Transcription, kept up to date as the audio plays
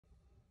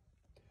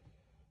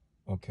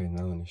Okay,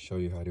 now I'm going to show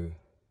you how to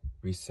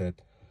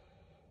reset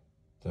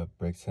the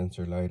brake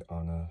sensor light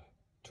on a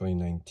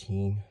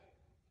 2019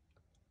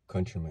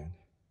 Countryman.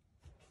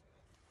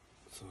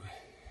 So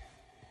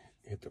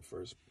hit the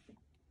first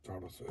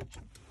throttle switch.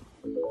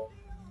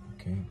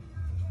 Okay.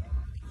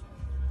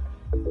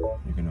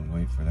 You're going to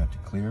wait for that to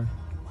clear.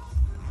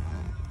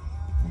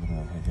 I'm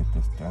going to hit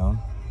this down.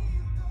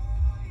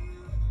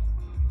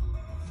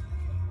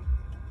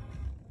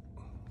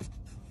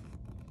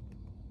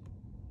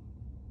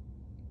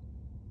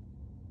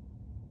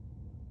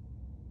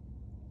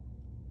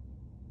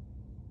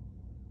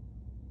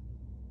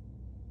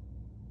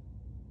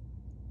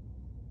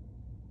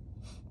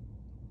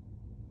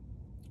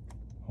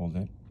 Hold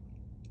it.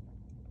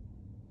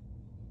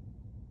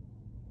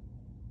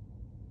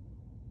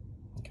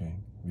 Okay,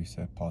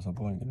 reset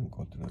possible. I'm gonna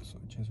go through the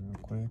switches real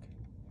quick.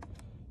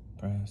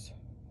 Press,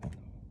 and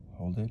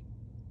hold it.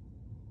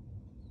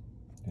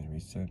 Then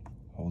reset,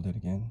 hold it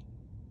again.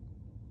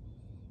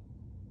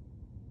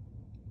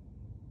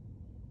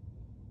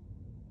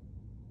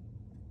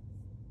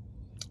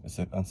 It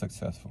said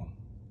unsuccessful.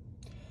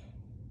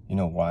 You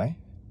know why?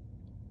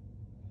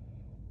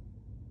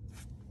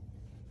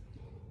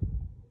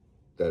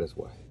 That is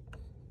why.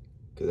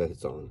 Because that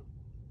is on.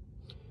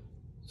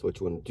 So what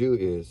you want to do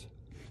is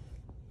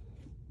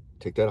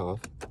take that off.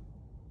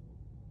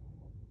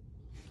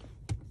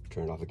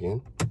 Turn it off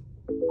again.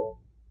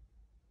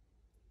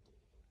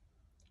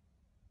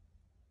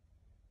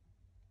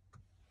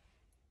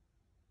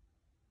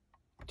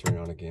 Turn it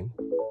on again.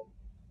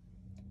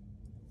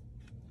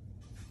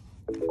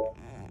 Go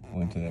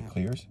until that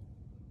clears.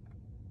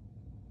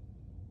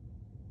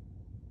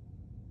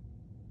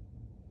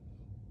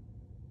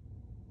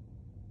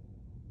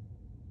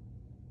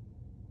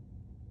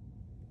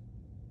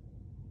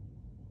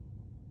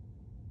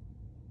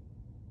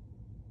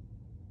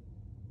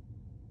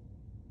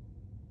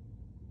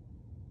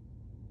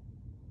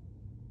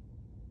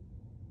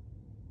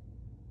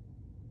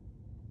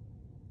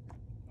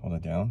 Hold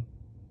it down.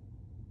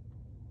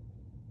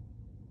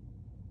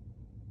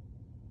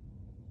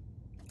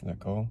 Let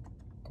go.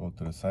 Go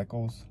through the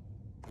cycles.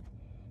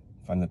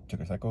 Find the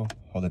particular cycle.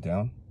 Hold it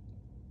down.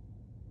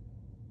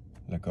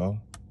 Let go.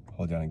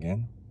 Hold it down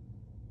again.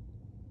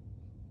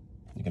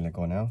 You can let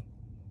go now.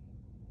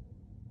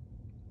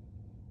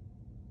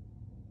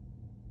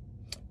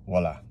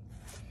 Voila.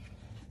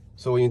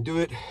 So when you do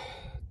it,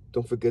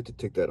 don't forget to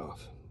take that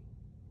off.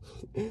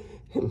 It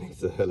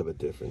makes a hell of a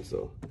difference.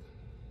 So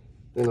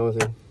then all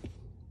thing,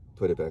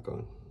 put it back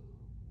on.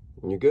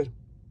 And you're good.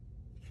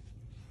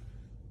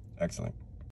 Excellent.